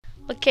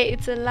Okay,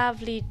 it's a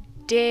lovely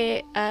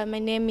day. My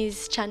name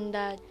is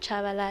Chanda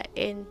Chavala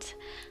and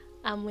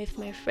I'm with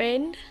my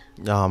friend.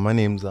 Yeah, my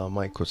name's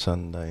Michael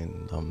Chanda,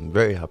 and I'm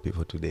very happy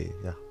for today.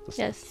 Yeah, to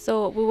Yes, start.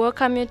 so we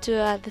welcome you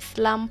to the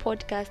Slum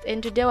podcast,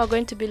 and today we're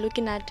going to be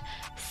looking at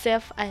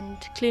safe and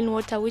clean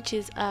water, which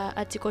is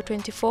Article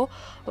 24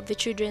 of the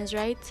Children's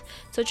Rights.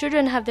 So,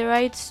 children have the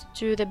rights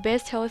to the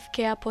best health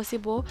care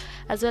possible,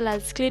 as well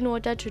as clean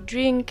water to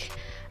drink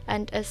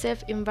and a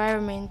safe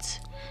environment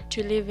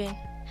to live in.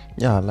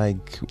 Yeah,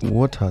 like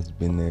what has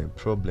been a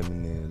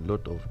problem in a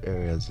lot of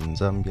areas in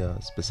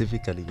Zambia,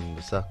 specifically in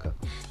Lusaka.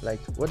 Like,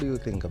 what do you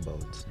think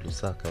about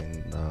Lusaka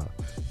and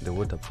the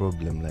water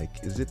problem? Like,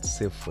 is it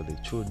safe for the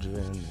children,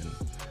 and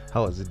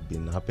how has it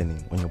been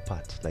happening on your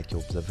part, like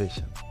your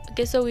observation?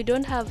 Okay, so we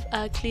don't have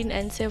clean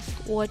and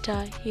safe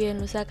water here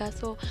in Lusaka,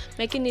 so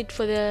making it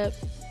for the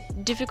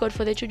difficult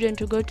for the children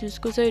to go to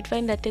school. So you'd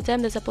find that the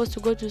time they're supposed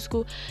to go to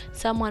school,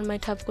 someone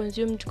might have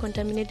consumed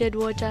contaminated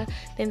water,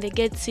 then they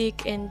get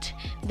sick and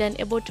then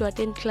able to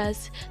attend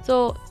class.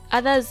 So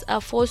others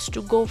are forced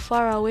to go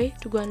far away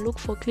to go and look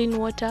for clean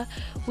water,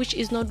 which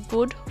is not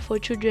good for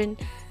children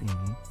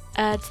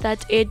at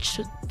that age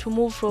to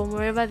move from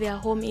wherever their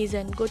home is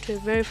and go to a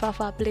very far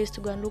place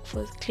to go and look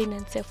for clean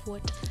and safe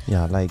water.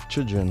 Yeah, like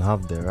children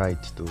have the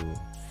right to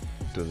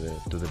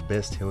the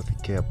best healthy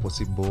care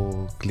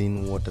possible,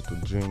 clean water to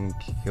drink,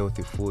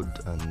 healthy food,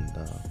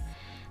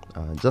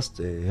 and just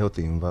a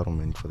healthy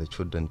environment for the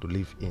children to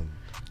live in.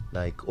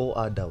 Like all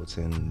adults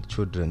and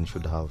children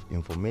should have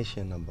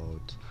information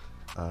about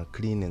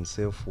clean and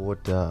safe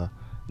water,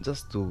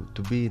 just to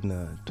be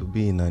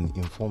in an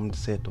informed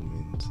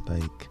settlement.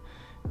 Like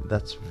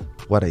that's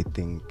what I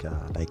think.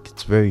 Like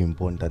it's very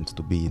important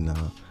to be in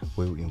a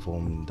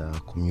well-informed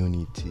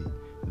community.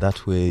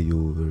 That way,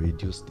 you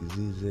reduce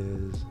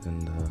diseases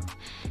and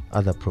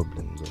other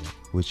problems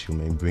which you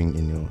may bring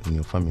in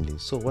your family.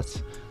 So,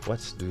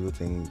 what do you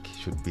think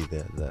should be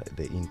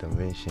the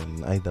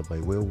intervention, either by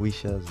well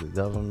wishers, the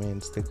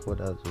government,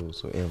 stakeholders, or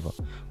whatsoever?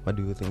 What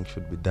do you think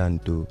should be done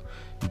to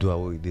do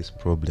away with this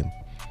problem?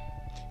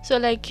 So,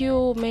 like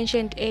you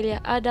mentioned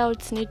earlier,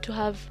 adults need to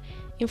have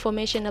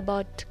information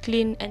about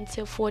clean and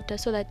safe water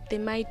so that they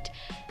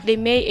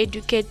may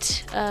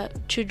educate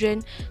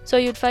children. So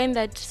you'd find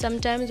that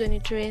sometimes when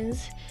it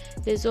rains,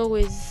 there's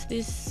always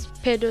these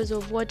puddles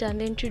of water, and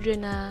then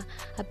children are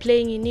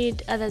playing in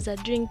it, others are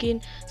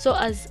drinking. So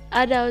as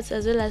adults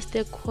as well as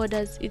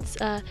stakeholders, it's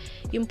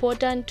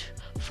important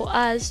for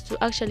us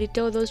to actually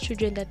tell those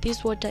children that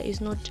this water is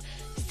not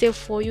safe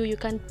for you. You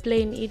can't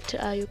play in it,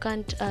 you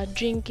can't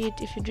drink it.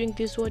 If you drink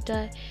this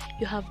water,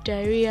 you have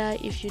diarrhea.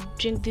 If you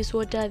drink this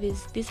water,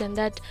 there's this and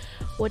that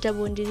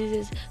waterborne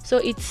diseases. So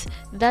it's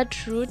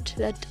that route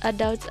that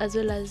adults as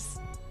well as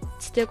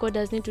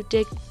stakeholders need to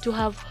take to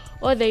have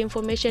all the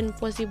information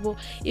possible.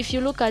 If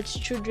you look at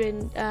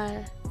children,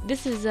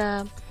 this is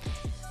a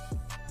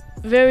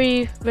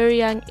very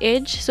young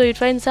age, so you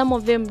find some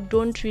of them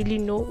don't really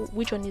know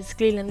which one is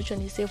clean and which one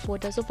is safe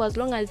water. So for as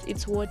long as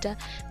it's water,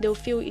 they'll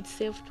feel it's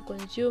safe to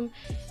consume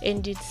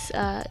and it's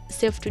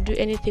safe to do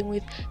anything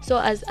with. So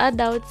as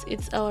adults,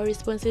 it's our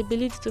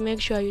responsibility to make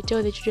sure you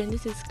tell the children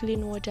this is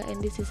clean water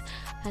and this is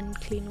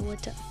unclean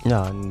water.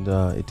 Yeah, and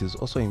it is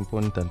also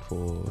important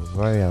for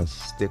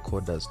various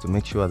stakeholders to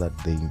make sure that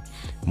they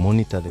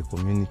monitor the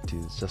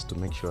communities, just to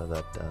make sure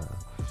that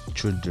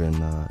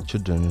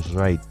children's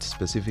rights,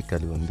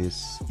 specifically on this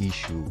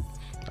issue,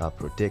 are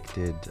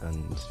protected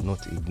and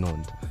not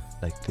ignored.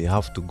 Like they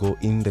have to go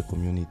in the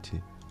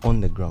community, on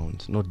the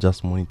ground, not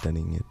just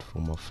monitoring it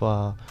from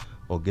afar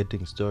or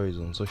getting stories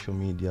on social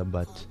media,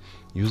 but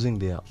using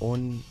their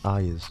own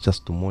eyes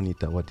just to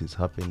monitor what is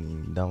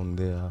happening down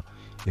there,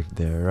 if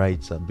their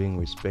rights are being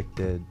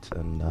respected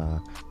and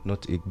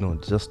not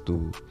ignored, just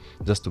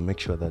to make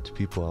sure that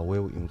people are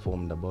well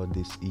informed about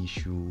this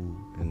issue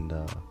and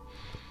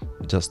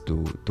just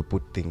to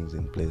put things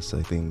in place.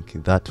 I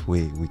think that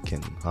way we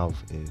can have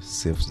a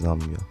safe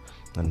Zambia.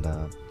 And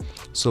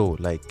so,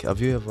 like, have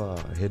you ever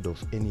heard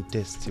of any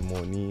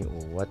testimony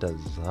or what has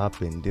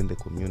happened in the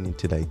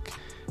community, like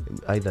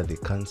either the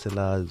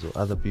councillors or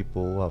other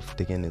people who have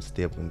taken a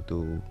step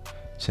into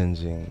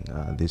changing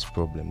this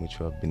problem which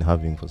we have been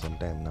having for some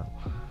time now?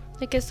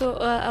 Okay, so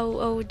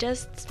I'll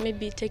just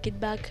maybe take it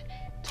back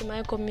to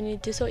my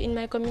community. So in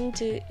my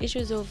community,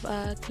 issues of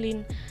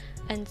clean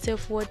and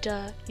safe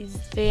water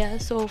is there.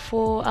 So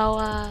for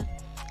our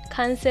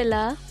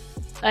councillor,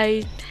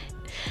 I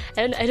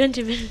don't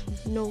even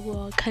know who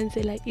our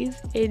councillor is,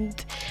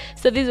 and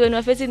so this when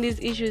we're facing these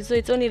issues, so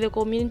it's only the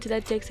community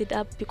that takes it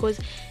up, because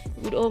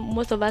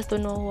most of us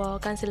don't know who our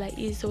councillor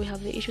is. So we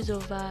have the issues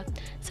of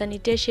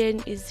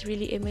sanitation is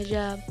really a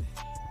major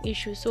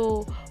issue.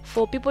 So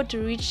for people to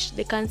reach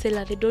the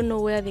councillor, they don't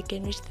know where they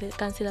can reach the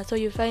councillor. So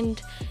you find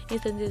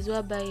instances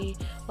whereby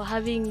we're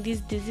having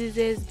these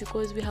diseases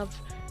because we have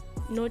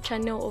no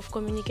channel of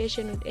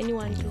communication with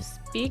anyone to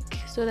speak,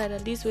 so that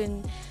at least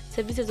when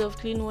services of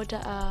clean water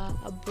are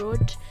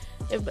brought,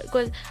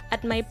 because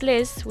at my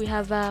place we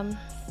have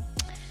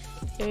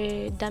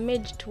a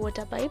damaged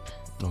water pipe.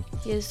 Okay.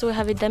 Yes, so we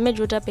have a damaged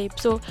water pipe.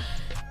 So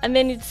and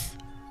then it's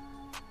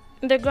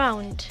in the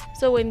ground.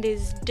 So when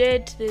there's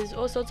dirt, there's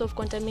all sorts of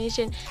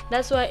contamination.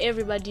 That's why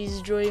everybody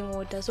is drawing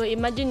water. So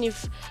imagine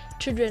if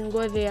children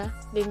go there,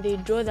 then they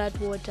draw that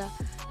water,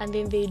 and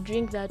then they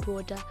drink that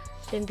water,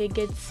 then they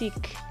get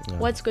sick. Yeah.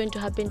 What's going to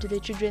happen to the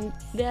children?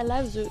 Their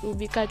lives will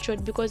be cut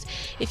short, because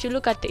if you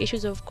look at the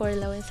issues of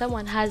cholera, when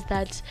someone has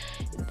that,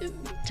 the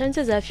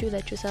chances are few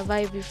that you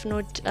survive, if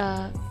not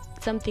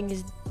something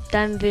is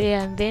done there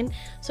and then.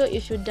 So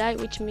if you die,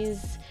 which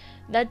means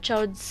that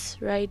child's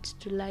right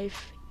to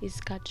life is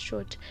cut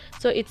short.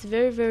 So it's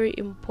very, very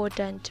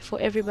important for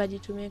everybody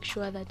to make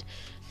sure that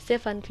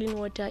safe and clean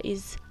water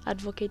is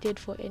advocated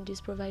for and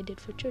is provided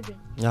for children.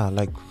 Yeah,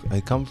 like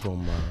I come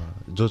from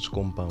George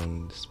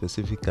Compound,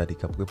 specifically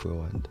Kapwepo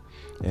Ward,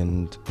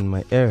 and in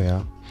my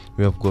area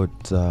we have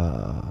got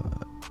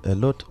a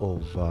lot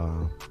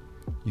of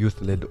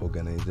youth-led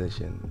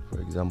organization.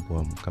 For example,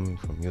 I'm coming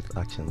from Youth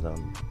Action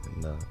Army,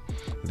 and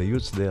the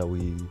youths there,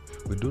 we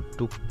do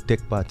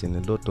take part in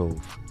a lot of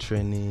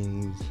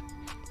trainings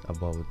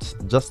about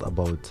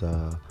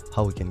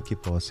how we can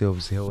keep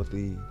ourselves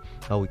healthy,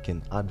 how we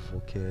can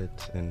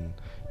advocate and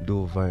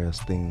do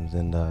various things.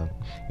 And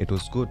it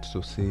was good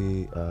to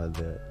see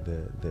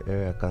the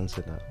area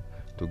councillor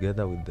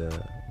together with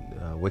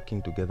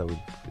working together with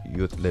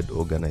youth-led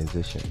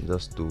organization,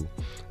 just to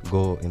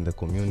go in the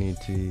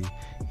community,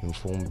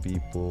 inform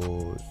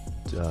people,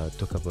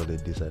 talk about the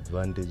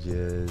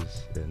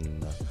disadvantages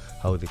and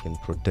how they can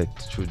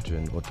protect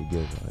children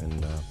altogether.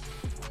 And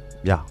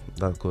yeah,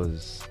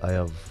 because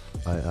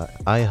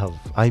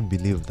I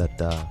believe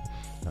that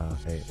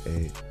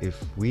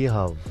if we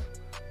have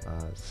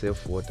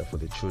safe water for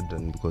the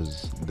children,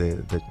 because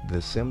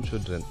the same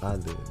children are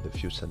the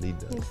future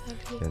leaders.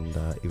 Exactly. And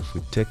if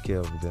we take care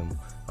of them,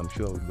 I'm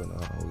sure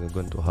we're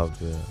going to have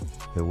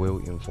a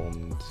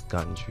well-informed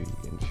country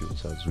in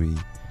future as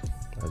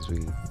we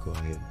go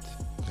ahead.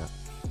 Yeah.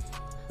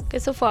 Okay,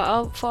 so for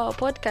our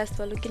podcast,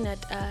 we're looking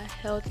at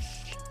health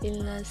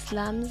in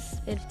slums,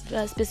 and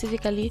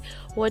specifically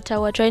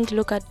water. We're trying to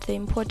look at the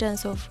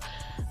importance of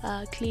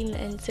clean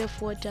and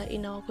safe water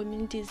in our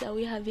communities. Are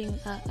we having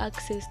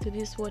access to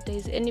this water?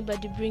 Is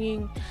anybody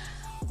bringing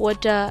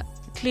water,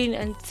 clean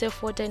and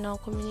safe water in our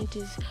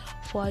communities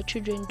for our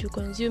children to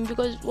consume?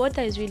 Because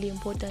water is really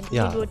important. We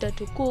need water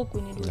to cook,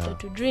 we need water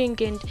to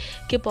drink and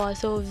keep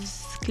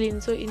ourselves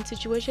clean. So in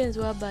situations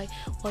whereby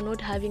we're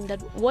not having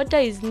that, water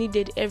is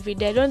needed every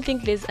day. I don't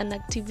think there's an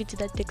activity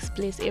that takes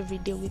place every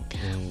day with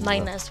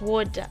minus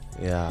water.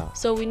 Yeah.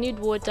 So we need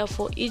water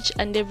for each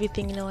and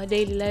everything in our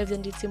daily lives,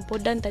 and it's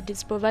important that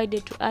it's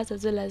provided to us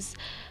as well as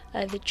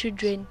the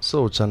children.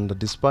 So Chanda,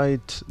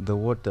 despite the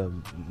water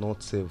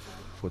not safe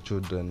for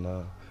children,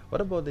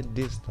 what about the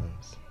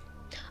distance?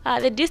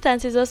 The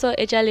distance is also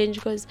a challenge,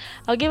 because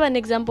I'll give an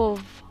example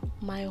of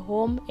my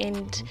home.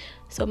 And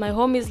so my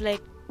home is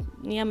like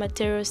near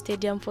Matero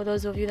Stadium, for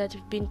those of you that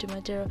have been to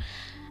Matero.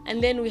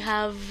 And then we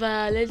have,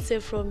 let's say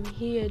from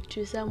here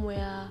to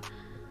somewhere,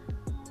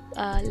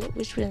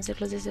 which one is the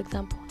closest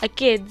example?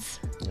 Arcades.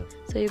 Yeah.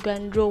 So you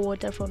can draw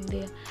water from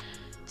there.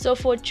 So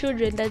for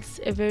children, that's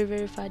a very,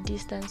 very far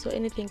distance. So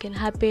anything can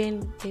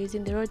happen. They're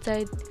using the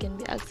roadside, it can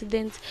be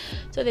accidents.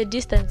 So the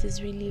distance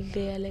is really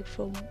there, like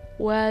from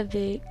where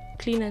the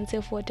clean and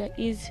safe water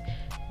is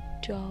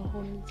to our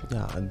homes.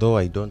 Yeah, though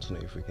I don't know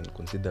if we can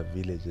consider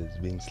villages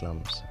being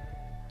slums.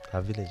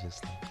 Are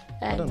villages slums?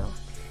 I don't know.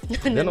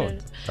 They're not.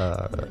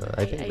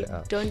 I think they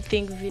are. Don't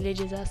think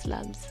villages are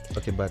slums.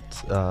 Okay, but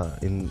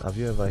have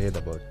you ever heard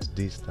about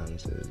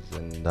distances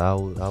and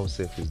how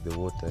safe is the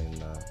water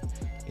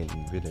in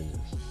villages?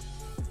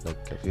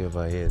 Like, have you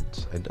ever heard?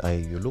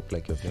 You look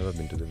like you've never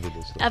been to the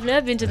village. So. I've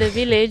never been to the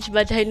village,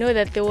 but I know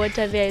that the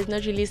water there is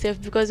not really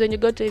safe, because when you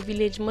go to a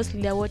village,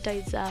 mostly the water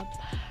is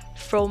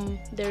from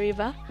the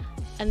river,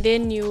 and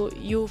then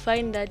you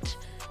find that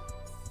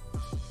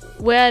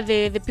where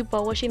the people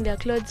are washing their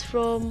clothes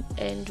from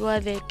and where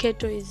the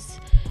kettle is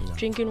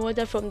drinking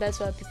water from,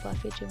 that's where people are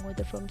fetching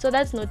water from. So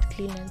that's not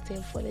clean and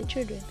safe for the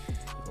children.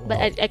 Wow.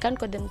 But I can't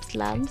call them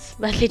slums,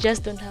 but they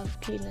just don't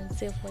have clean and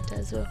safe water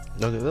as well.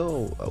 Okay,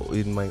 though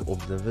in my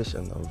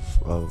observation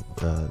of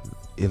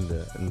in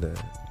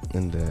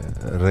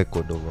the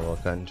record of our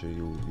country,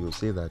 you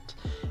see that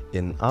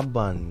in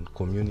urban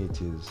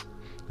communities,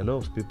 a lot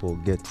of people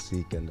get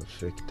sick and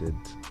affected,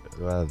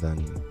 rather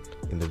than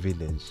in the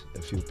village.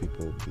 A few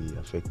people will be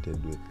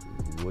affected with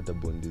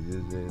waterborne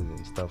diseases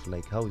and stuff.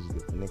 Like, how is the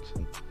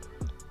connection?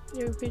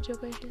 You repeat your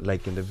question.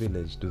 Like in the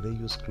village, do they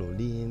use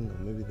chlorine,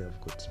 or maybe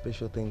they've got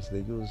special things they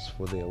use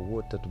for their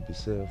water to be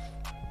safe?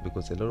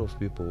 Because a lot of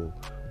people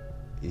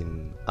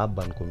in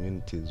urban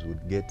communities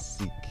would get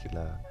sick.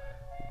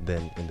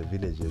 Then in the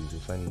villages, you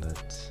find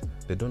that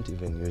they don't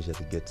even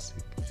usually get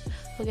sick.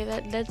 Okay,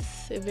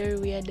 that's a very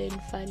weird and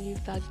funny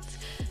fact.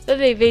 So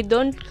they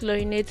don't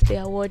chlorinate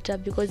their water,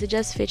 because they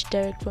just fetch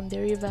direct from the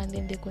river and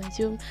then they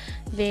consume.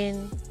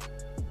 Then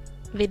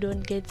they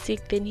don't get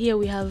sick. Then here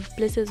we have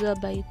places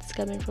whereby it's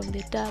coming from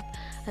the tap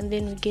and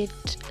then we get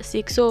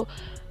sick. So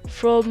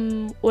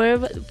from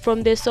wherever,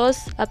 from the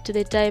source up to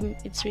the time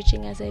it's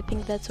reaching us. I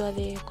think that's where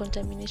the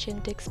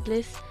contamination takes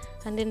place,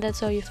 and then that's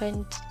how you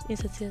find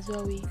instances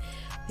where we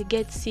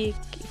get sick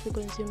if we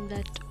consume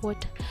that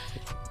water.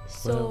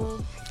 So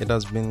Well, it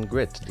has been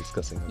great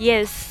discussing it.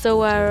 yes, so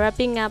we're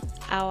wrapping up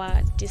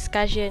our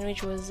discussion,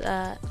 which was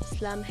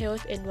slum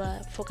health, and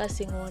we're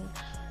focusing on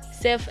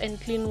safe and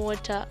clean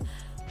water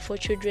for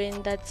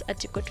children. That's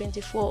Article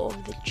 24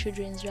 of the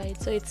Children's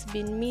Rights. So it's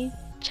been me,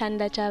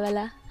 Chanda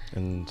Chavala.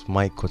 And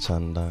Michael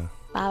Chanda.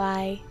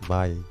 Bye bye.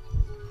 Bye.